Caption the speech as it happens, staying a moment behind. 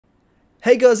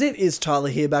Hey guys, it is Tyler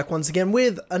here, back once again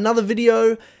with another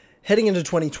video. Heading into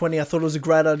 2020, I thought it was a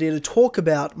great idea to talk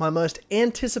about my most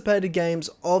anticipated games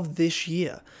of this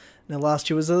year. Now, last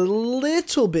year was a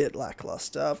little bit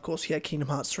lackluster. Of course, you had Kingdom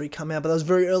Hearts 3 come out, but that was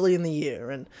very early in the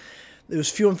year, and there was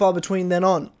few and far between then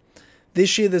on.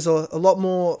 This year, there's a lot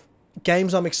more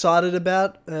games I'm excited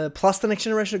about, plus the next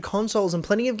generation of consoles, and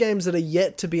plenty of games that are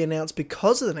yet to be announced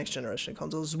because of the next generation of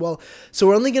consoles as well. So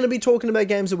we're only going to be talking about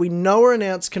games that we know are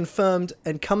announced, confirmed,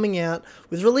 and coming out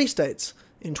with release dates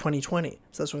in 2020.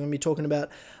 So that's what I'm going to be talking about.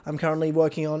 I'm currently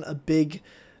working on a big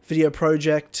video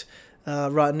project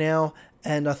right now,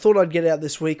 and I thought I'd get it out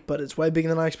this week, but it's way bigger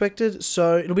than I expected,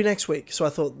 so it'll be next week. So I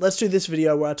thought, let's do this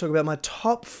video where I talk about my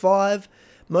top 5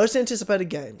 most anticipated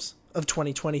games of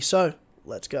 2020. So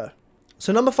let's go.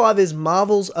 So number 5 is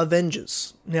Marvel's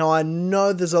Avengers. Now, I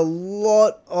know there's a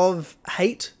lot of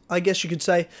hate, I guess you could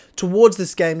say, towards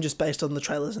this game just based on the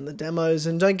trailers and the demos.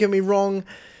 And don't get me wrong,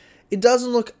 it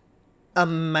doesn't look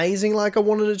amazing like I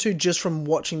wanted it to just from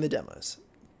watching the demos.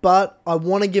 But I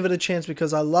want to give it a chance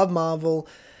because I love Marvel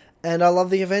and I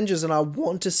love the Avengers and I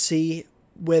want to see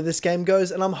where this game goes.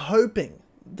 And I'm hoping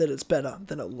that it's better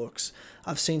than it looks.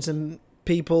 I've seen some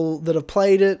people that have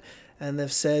played it and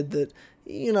they've said that,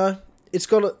 you know, it's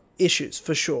got issues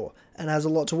for sure and has a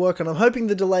lot to work on. I'm hoping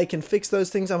the delay can fix those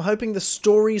things. I'm hoping the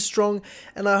story is strong,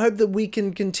 and I hope that we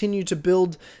can continue to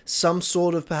build some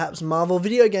sort of perhaps Marvel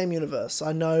video game universe.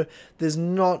 I know there's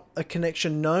not a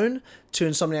connection known to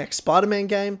Insomniac's Spider-Man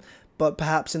game, but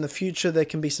perhaps in the future there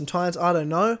can be some ties. I don't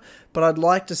know, but I'd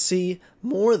like to see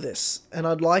more of this, and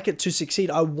I'd like it to succeed.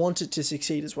 I want it to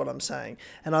succeed is what I'm saying.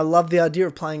 And I love the idea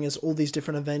of playing as all these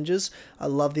different Avengers. I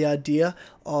love the idea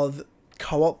of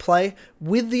co-op play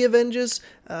with the Avengers,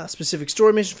 specific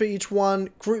story mission for each one,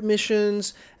 group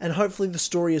missions, and hopefully the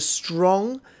story is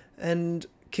strong and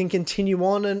can continue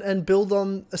on and build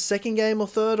on a second game or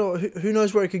third, or who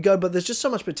knows where it could go. But there's just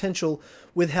so much potential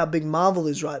with how big Marvel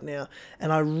is right now,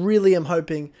 and I really am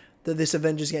hoping that this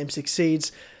Avengers game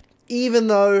succeeds, even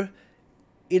though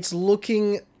it's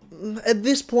looking at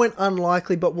this point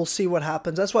unlikely, but we'll see what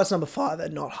happens. That's why it's number 5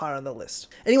 and not higher on the list.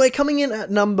 Anyway, coming in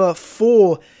at number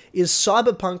 4 is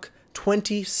Cyberpunk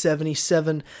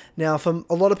 2077. Now, for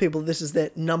a lot of people, this is their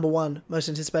number 1 most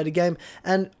anticipated game,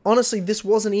 and honestly, this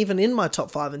wasn't even in my top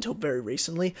 5 until very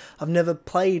recently. I've never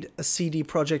played a CD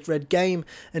Projekt Red game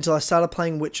until I started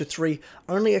playing Witcher 3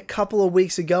 only a couple of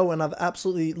weeks ago, and I've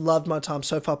absolutely loved my time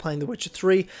so far playing The Witcher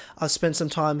 3. I've spent some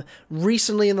time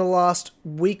recently in the last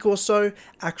week or so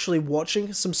actually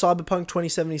watching some Cyberpunk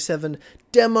 2077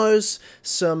 demos,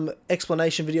 some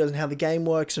explanation videos on how the game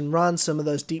works and runs, some of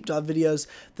those deep dive videos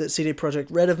that CD Projekt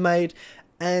Red have made,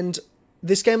 and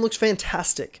this game looks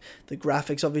fantastic. The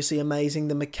graphics obviously amazing,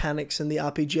 the mechanics and the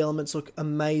RPG elements look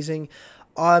amazing.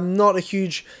 I'm not a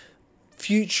huge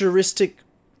futuristic,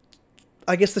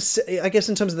 I guess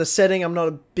in terms of the setting, I'm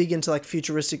not big into like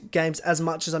futuristic games as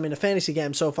much as I'm in a fantasy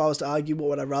game. So if I was to argue what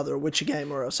would I rather, a Witcher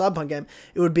game or a Cyberpunk game,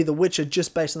 it would be The Witcher,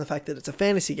 just based on the fact that it's a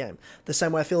fantasy game. The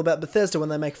same way I feel about Bethesda when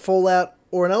they make Fallout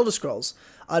or an Elder Scrolls.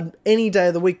 I'd any day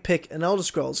of the week pick an Elder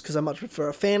Scrolls because I much prefer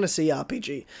a fantasy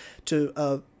RPG to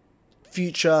a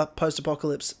future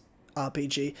post-apocalypse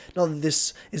RPG. Not that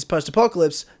this is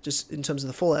post-apocalypse, just in terms of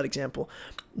the Fallout example.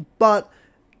 But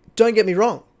don't get me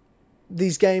wrong,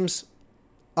 these games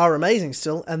are amazing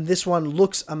still, and this one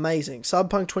looks amazing.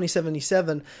 Cyberpunk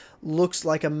 2077 looks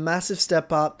like a massive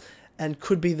step up and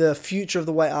could be the future of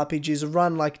the way RPGs are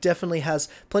run. Like, definitely has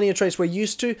plenty of traits we're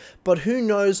used to, but who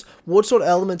knows what sort of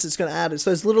elements it's going to add. It's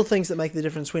those little things that make the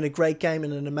difference between a great game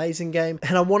and an amazing game,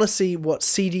 and I want to see what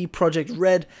CD Projekt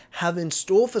Red have in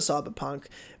store for Cyberpunk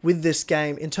with this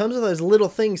game in terms of those little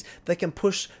things that can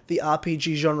push the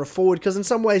RPG genre forward, because in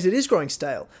some ways it is growing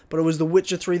stale, but it was The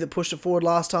Witcher 3 that pushed it forward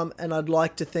last time, and I'd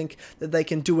like to think that they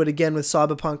can do it again with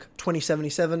Cyberpunk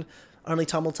 2077. Only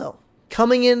time will tell.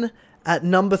 Coming in at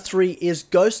number 3 is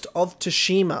Ghost of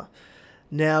Tsushima.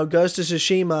 Now, Ghost of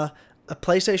Tsushima, a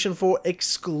PlayStation 4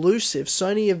 exclusive.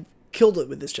 Sony have killed it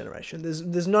with this generation.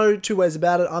 There's no two ways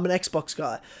about it. I'm an Xbox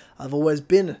guy. I've always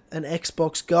been an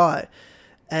Xbox guy.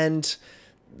 And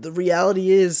the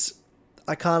reality is,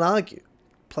 I can't argue.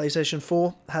 PlayStation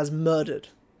 4 has murdered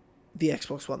the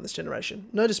Xbox One this generation.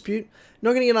 No dispute.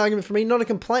 Not going to get an argument from me, not a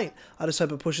complaint. I just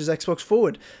hope it pushes Xbox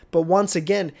forward. But once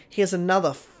again, here's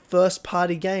another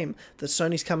first-party game that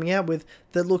Sony's coming out with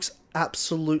that looks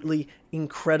absolutely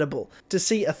incredible. To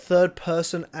see a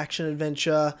third-person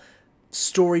action-adventure,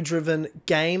 story-driven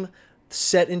game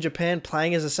set in Japan,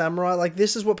 playing as a samurai, like,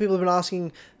 this is what people have been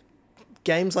asking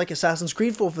games like Assassin's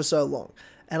Creed for so long.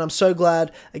 And I'm so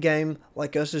glad a game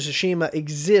like Ghost of Tsushima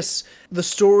exists. The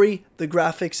story, the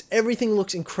graphics, everything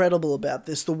looks incredible about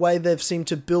this. The way they've seemed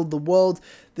to build the world.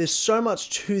 There's so much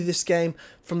to this game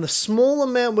from the small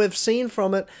amount we've seen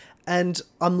from it, and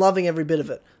I'm loving every bit of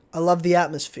it. I love the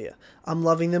atmosphere. I'm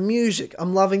loving the music.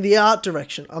 I'm loving the art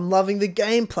direction. I'm loving the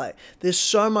gameplay. There's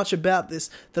so much about this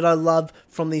that I love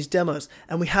from these demos.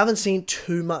 And we haven't seen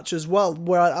too much as well.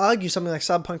 Where I'd argue something like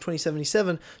Cyberpunk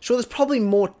 2077, sure, there's probably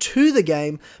more to the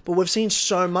game, but we've seen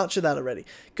so much of that already.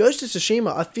 Ghost of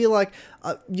Tsushima, I feel like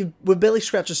we've barely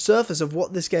scratched the surface of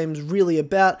what this game is really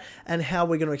about and how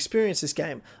we're going to experience this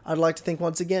game. I'd like to think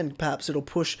once again, perhaps it'll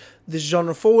push this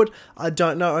genre forward. I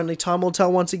don't know, only time will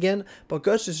tell once again, but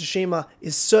Ghost of Tsushima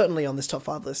is certainly on this top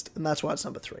 5 list, and that's why it's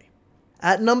number 3.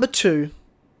 At number 2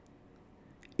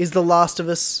 is The Last of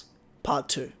Us Part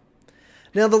 2.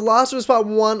 Now, The Last of Us Part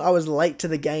 1, I was late to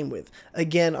the game with.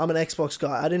 Again, I'm an Xbox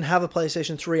guy. I didn't have a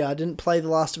PlayStation 3. I didn't play The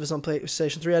Last of Us on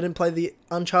PlayStation 3. I didn't play the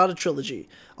Uncharted trilogy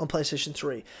on PlayStation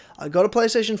 3. I got a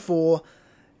PlayStation 4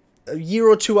 a year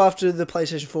or two after the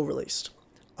PlayStation 4 released.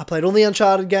 I played all the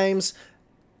Uncharted games.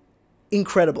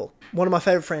 Incredible. One of my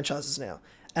favorite franchises now.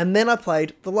 And then I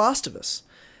played The Last of Us.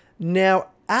 Now,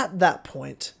 at that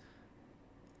point,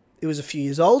 it was a few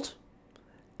years old,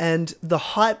 and the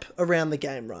hype around the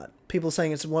game, right? People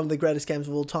saying it's one of the greatest games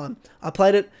of all time. I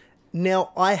played it.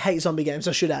 Now, I hate zombie games,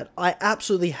 I should add. I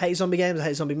absolutely hate zombie games. I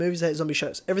hate zombie movies. I hate zombie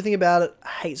shows. Everything about it, I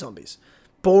hate zombies.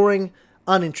 Boring,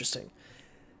 uninteresting.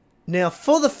 Now,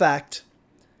 for the fact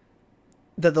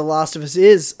that The Last of Us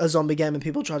is a zombie game and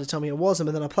people tried to tell me it wasn't,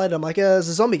 but then I played it, I'm like, it's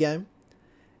a zombie game.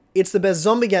 It's the best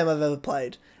zombie game I've ever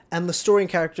played. And the story and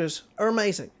characters are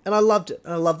amazing. And I loved it.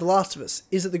 And I love The Last of Us.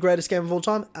 Is it the greatest game of all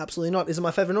time? Absolutely not. Is it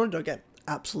my favorite Naughty Dog game?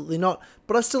 Absolutely not.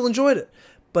 But I still enjoyed it.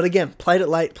 But again, played it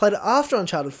late. Played it after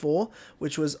Uncharted 4,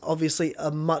 which was obviously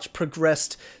a much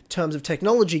progressed terms of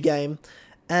technology game.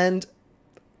 And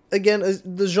again,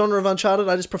 the genre of Uncharted,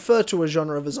 I just prefer to a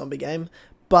genre of a zombie game.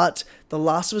 But The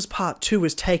Last of Us Part 2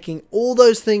 is taking all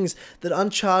those things that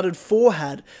Uncharted 4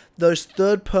 had, those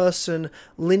third-person,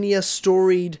 linear,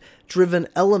 storied-driven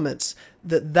elements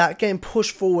that game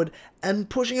pushed forward, and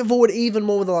pushing it forward even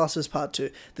more with The Last of Us Part 2.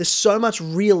 There's so much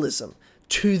realism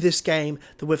to this game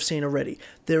that we've seen already.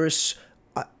 There is...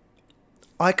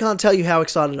 I can't tell you how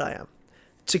excited I am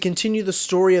to continue the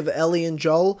story of Ellie and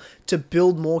Joel, to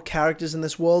build more characters in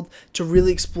this world, to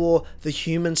really explore the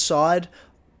human side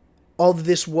of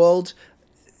this world.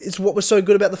 It's what was so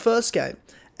good about the first game.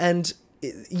 And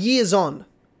years on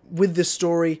with this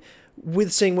story,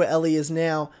 with seeing where Ellie is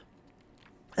now,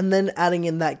 and then adding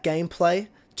in that gameplay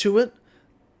to it,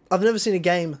 I've never seen a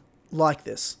game like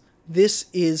this. This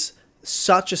is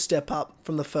such a step up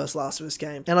from the first Last of Us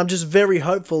game. And I'm just very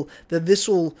hopeful that this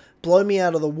will blow me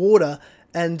out of the water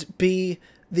and be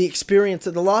the experience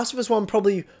that The Last of Us 1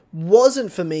 probably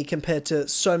wasn't for me compared to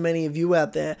so many of you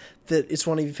out there that it's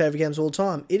one of your favorite games of all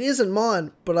time. It isn't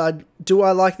mine, but do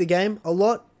I like the game a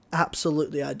lot?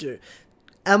 Absolutely I do.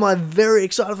 Am I very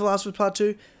excited for The Last of Us Part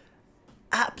 2?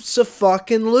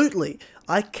 Abso-fucking-lutely.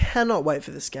 I cannot wait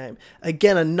for this game.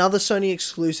 Again, another Sony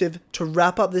exclusive to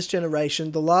wrap up this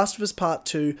generation. The Last of Us Part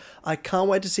 2. I can't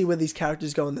wait to see where these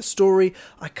characters go in the story.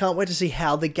 I can't wait to see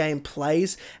how the game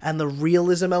plays and the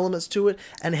realism elements to it,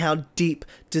 and how deep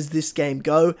does this game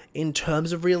go in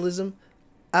terms of realism.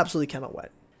 Absolutely cannot wait.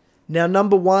 Now,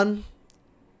 number 1,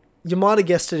 you might have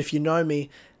guessed it if you know me.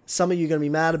 Some of you are going to be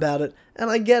mad about it, and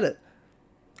I get it.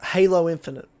 Halo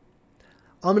Infinite.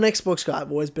 I'm an Xbox guy.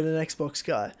 I've always been an Xbox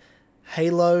guy.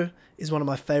 Halo is one of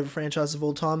my favorite franchises of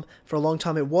all time. For a long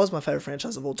time, it was my favorite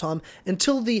franchise of all time.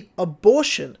 Until the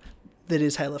abortion that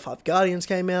is Halo 5 Guardians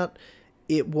came out,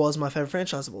 it was my favorite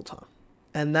franchise of all time.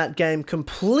 And that game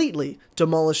completely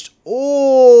demolished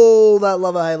all that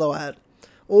love of Halo I had.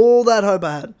 All that hope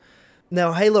I had.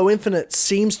 Now, Halo Infinite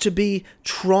seems to be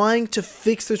trying to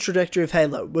fix the trajectory of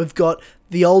Halo. We've got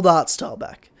the old art style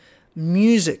back.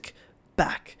 Music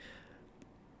back.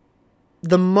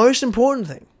 The most important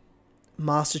thing,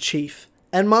 Master Chief,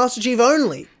 and Master Chief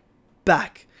only,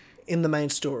 back in the main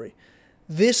story.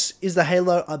 This is the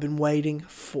Halo I've been waiting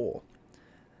for.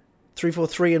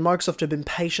 343 and Microsoft have been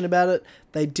patient about it.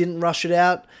 They didn't rush it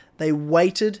out. They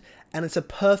waited, and it's a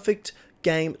perfect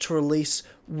game to release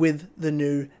with the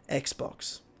new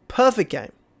Xbox. Perfect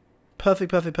game.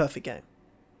 Perfect game.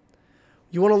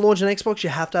 You want to launch an Xbox, you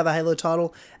have to have a Halo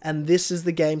title, and this is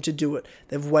the game to do it.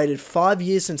 They've waited 5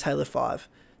 years since Halo 5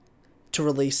 to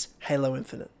release Halo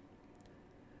Infinite.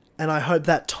 And I hope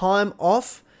that time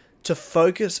off to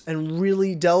focus and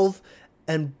really delve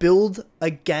and build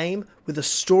a game with a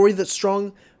story that's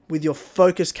strong, with your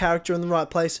focus character in the right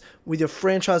place, with your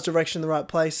franchise direction in the right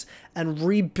place, and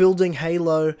rebuilding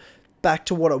Halo back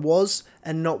to what it was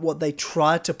and not what they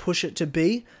tried to push it to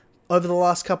be over the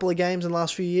last couple of games and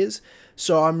last few years.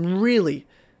 So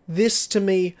this to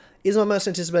me is my most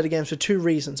anticipated games for two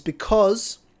reasons.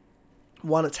 Because,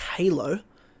 one, it's Halo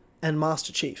and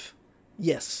Master Chief.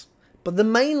 Yes. But the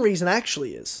main reason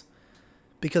actually is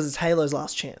because it's Halo's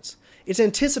last chance. It's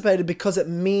anticipated because it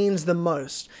means the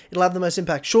most. It'll have the most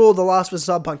impact. Sure, The Last of Us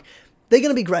and Cyberpunk, they're going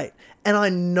to be great. And I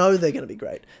know they're going to be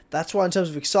great. That's why in terms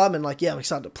of excitement, like, yeah, I'm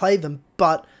excited to play them,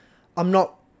 but I'm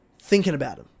not thinking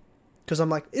about them. Because I'm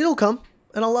like, it'll come,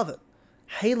 and I'll love it.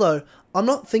 Halo, I'm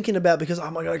not thinking about because, oh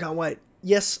my god, I can't wait.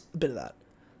 Yes, a bit of that.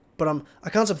 But I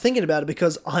can't stop thinking about it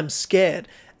because I'm scared.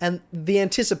 And the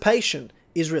anticipation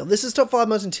is real. This is top 5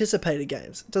 most anticipated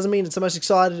games. It doesn't mean it's the most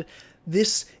excited.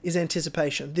 This is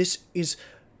anticipation. This is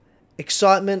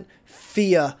excitement,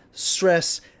 fear,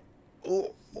 stress,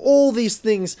 all these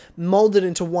things molded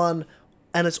into one,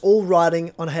 and it's all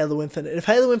riding on Halo Infinite. If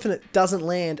Halo Infinite doesn't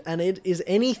land and it is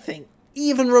anything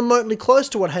even remotely close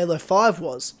to what Halo 5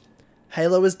 was,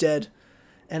 Halo is dead,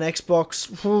 and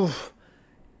Xbox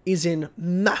is in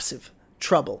massive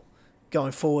trouble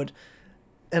going forward.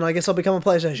 And I guess I'll become a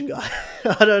PlayStation guy.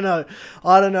 I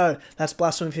don't know. That's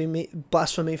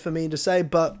blasphemy for me to say,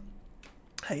 but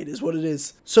hey, it is what it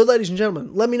is. So, ladies and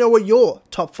gentlemen, let me know what your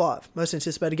top 5 most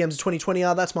anticipated games of 2020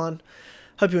 are. That's mine.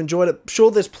 Hope you enjoyed it. Sure,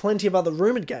 there's plenty of other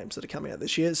rumoured games that are coming out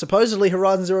this year. Supposedly,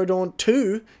 Horizon Zero Dawn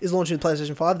 2 is launching with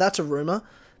PlayStation 5. That's a rumour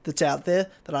that's out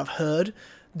there that I've heard.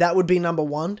 That would be number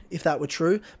 1 if that were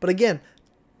true. But again,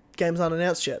 games aren't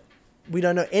announced yet. We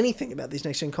don't know anything about these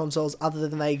next-gen consoles other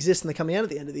than they exist and they're coming out at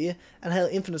the end of the year, and Halo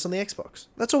Infinite's on the Xbox.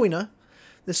 That's all we know.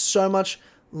 There's so much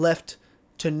left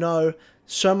to know,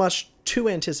 so much to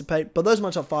anticipate, but those are my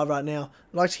top 5 right now.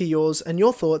 I'd like to hear yours and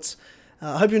your thoughts.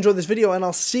 I hope you enjoyed this video, and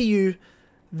I'll see you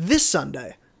this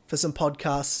Sunday for some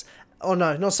podcasts. Oh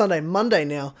no, not Sunday, Monday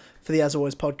now for the As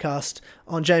Always podcast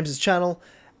on James's channel,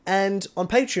 and on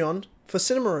Patreon for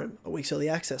Cinema Room, a week's early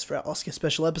access for our Oscar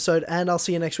special episode. And I'll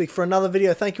see you next week for another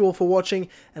video. Thank you all for watching,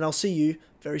 and I'll see you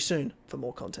very soon for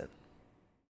more content.